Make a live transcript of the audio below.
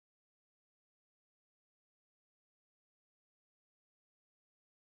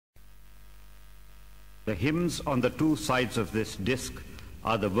The hymns on the two sides of this disc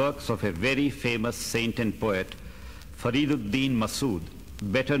are the works of a very famous saint and poet, Fariduddin Masood,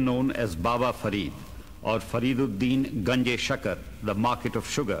 better known as Baba Farid, or Fariduddin Ganje Shakar, the market of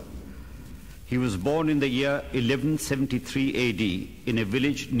sugar. He was born in the year 1173 AD in a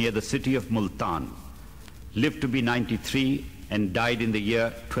village near the city of Multan, lived to be 93 and died in the year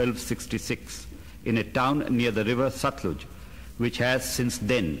 1266 in a town near the river Satluj, which has since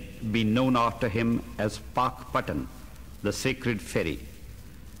then been known after him as Pak Patan, the sacred ferry.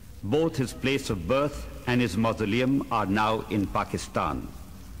 Both his place of birth and his mausoleum are now in Pakistan.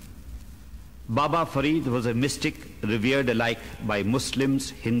 Baba Farid was a mystic revered alike by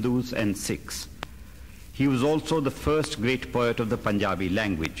Muslims, Hindus and Sikhs. He was also the first great poet of the Punjabi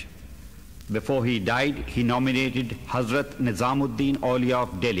language. Before he died, he nominated Hazrat Nizamuddin Auliya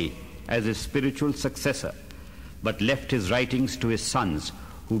of Delhi as his spiritual successor, but left his writings to his sons,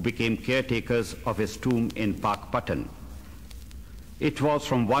 who became caretakers of his tomb in Pak Patan. It was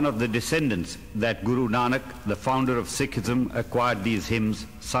from one of the descendants that Guru Nanak, the founder of Sikhism, acquired these hymns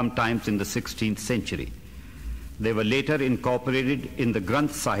sometimes in the 16th century. They were later incorporated in the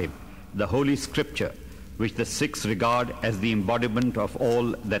Granth Sahib, the holy scripture, which the Sikhs regard as the embodiment of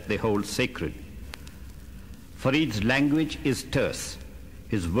all that they hold sacred. Farid's language is terse.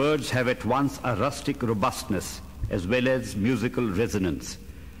 His words have at once a rustic robustness as well as musical resonance.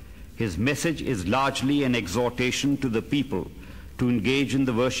 His message is largely an exhortation to the people to engage in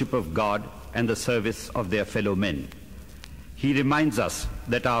the worship of God and the service of their fellow men. He reminds us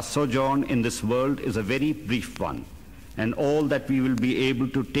that our sojourn in this world is a very brief one, and all that we will be able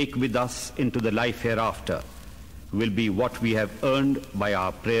to take with us into the life hereafter will be what we have earned by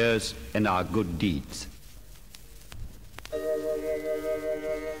our prayers and our good deeds.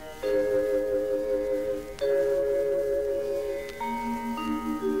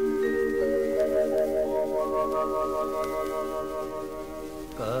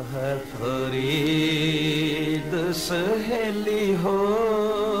 कह फरीद सहेली हो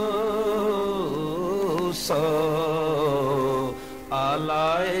सो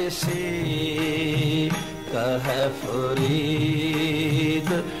आलाए सी कह फरीद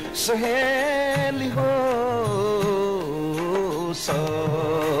सहेली हो सो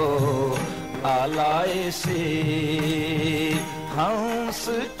आलाए सी हंस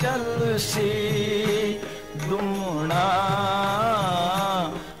चल सी दुमना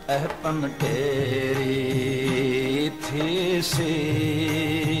पन तेरी थी सी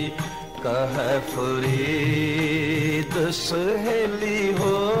कह फरीद सहेली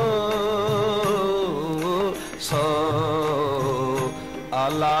हो सो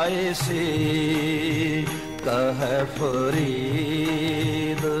आलाए सी कह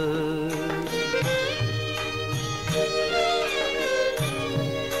फरीद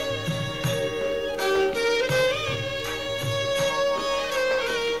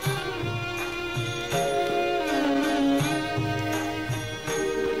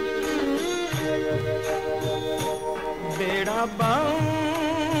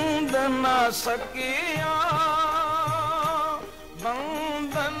बंद न सकिया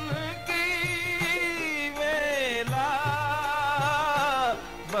बंधन की वेला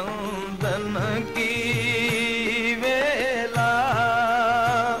बंधन की वेला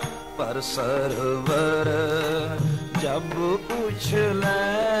पर सरवर जब उछले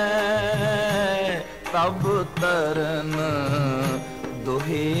तब तरन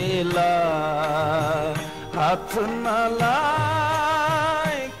दुहेला हाथ न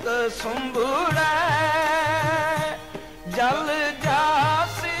लायक सुंबुड़े जल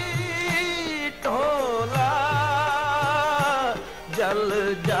जासी टोला जल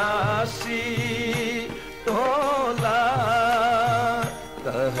जासी टोला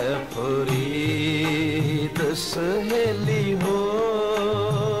कह फरीद सहेली हो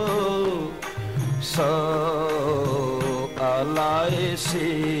सो आलाए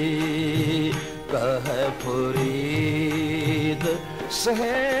सी कह फरीद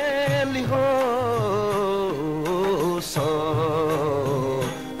सहेली हो सो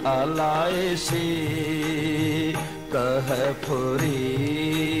आलाए सी कह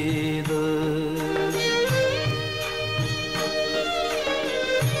फरीद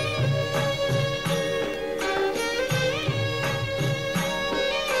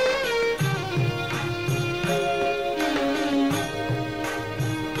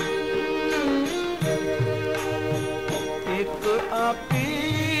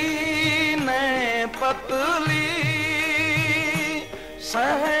पतली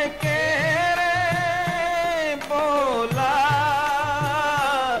सह के रे बोला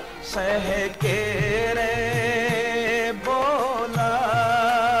सह के